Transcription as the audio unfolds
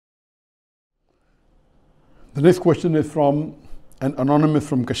The next question is from an anonymous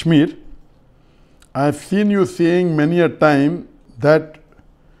from Kashmir. I have seen you saying many a time that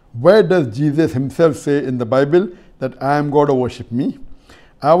where does Jesus himself say in the Bible that I am God or worship me?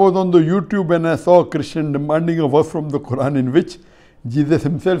 I was on the YouTube and I saw a Christian demanding a verse from the Quran in which Jesus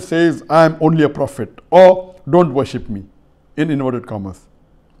himself says I am only a prophet or don't worship me in inverted commas.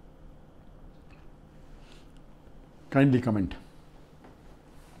 Kindly comment.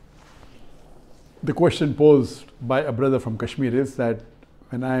 The question posed by a brother from Kashmir is that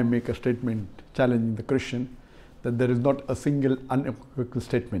when I make a statement challenging the Christian, that there is not a single unequivocal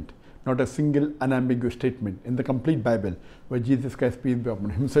statement, not a single unambiguous statement in the complete Bible where Jesus Christ, peace be upon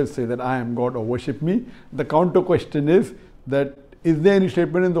him, himself says that I am God or worship me. The counter question is that is there any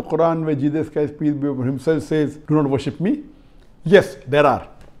statement in the Quran where Jesus Christ, peace be upon him, himself says do not worship me? Yes, there are,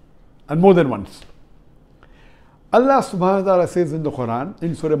 and more than once. Allah subhanahu wa ta'ala says in the Quran,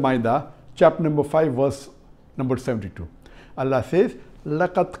 in Surah Ma'idah, chapter number 5, verse number 72. Allah says,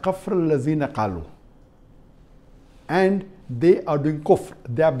 لَقَدْ كَفْرَ الَّذِينَ قَالُوا. And they are doing kufr,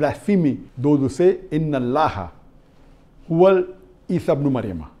 they are blaspheming, those who say, Inna Allaha huwal Isa ibn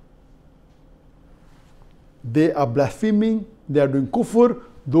Maryam. They are blaspheming, they are doing kufr,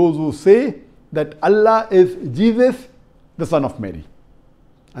 those who say that Allah is Jesus, the son of Mary.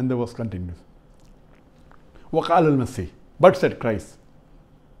 And the verse continues. وَقَالَ الْمَسِيحِ. But said Christ,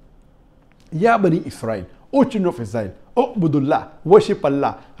 Ya Bani Israel, O children of Israel, Ubudullah, worship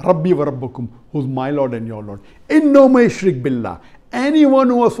Allah, Rabbi wa Rabbukum, who's my Lord and your Lord. Inno may shrik billah. Anyone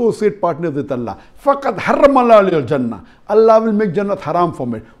who associates partners with Allah, faqad harrama alayhi al-jannah. Allah will make Jannat haram for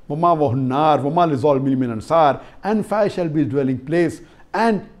me. Wama wa hunnar, wama lizalmin min ansar. And fire shall be his dwelling place,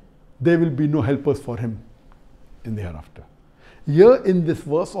 and there will be no helpers for him in the hereafter. Here in this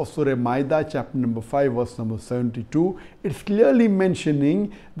verse of Surah Ma'idah, chapter number 5, verse number 72, it's clearly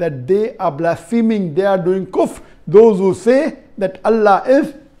mentioning that they are blaspheming, they are doing kufr, those who say that Allah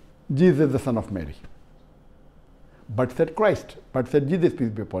is Jesus, the son of Mary. But said Christ, but said Jesus, peace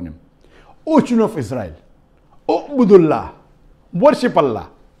be upon him, O children of Israel, Ubudullah, worship Allah.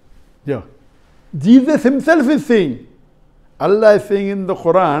 Yeah. Jesus himself is saying, Allah is saying in the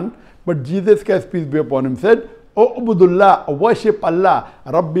Quran, but Jesus Christ, peace be upon him, said, O Ubudullah, worship Allah,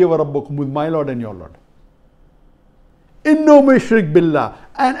 Rabbi wa Rabbukum, with my Lord and your Lord. Inno may shrik billah.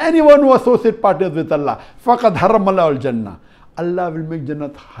 And anyone who associates partners with Allah, faqad harrama al-jannah. Allah will make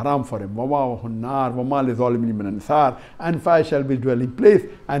Jannat haram for him. Wama wa hunnar, wama lizalmin min ansar. And fire shall be dwelling place,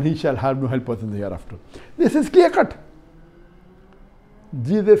 and he shall have no helpers in the hereafter. This is clear cut.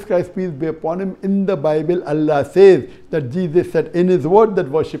 Jesus Christ, peace be upon him, in the Bible, Allah says that Jesus said in his word that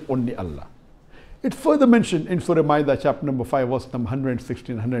worship only Allah. It's further mentioned in Surah Ma'idah, chapter number 5, verse number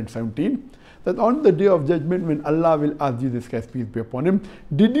 116, 117, that on the day of judgment, when Allah will ask Jesus Christ, peace be upon him,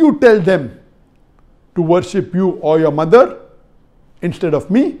 did you tell them to worship you or your mother instead of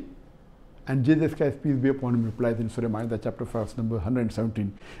me? And Jesus Christ, peace be upon him, replies in Surah Ma'idah, chapter 5, verse number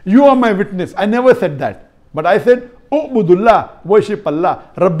 117, you are my witness. I never said that. But I said, Ubudullah, worship Allah,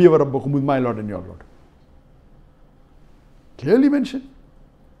 Rabbi wa Rabbukum, with my Lord and your Lord. Clearly mentioned.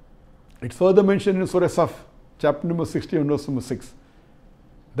 It's further mentioned in Surah Saf, chapter number 60 and verse number 6,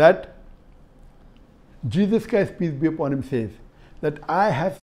 that Jesus Christ, peace be upon him, says that I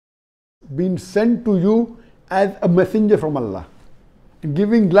have been sent to you as a messenger from Allah,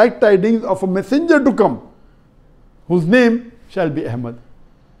 giving glad tidings of a messenger to come, whose name shall be Ahmad.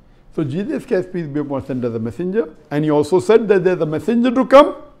 So Jesus Christ, peace be upon him, sent as a messenger, and he also said that there is a messenger to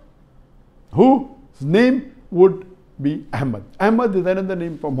come, whose name would be Ahmad. Ahmad is another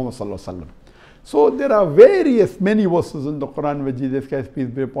name for Muhammad sallallahu alaihi wasallam. So there are many verses in the Quran where Jesus Christ, peace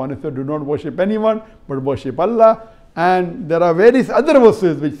be upon him, said, do not worship anyone but worship Allah. And there are various other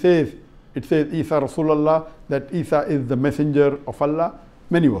verses which says, it says Isa Rasulullah, that Isa is the messenger of Allah.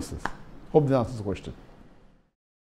 Many verses. Hope this answers the question.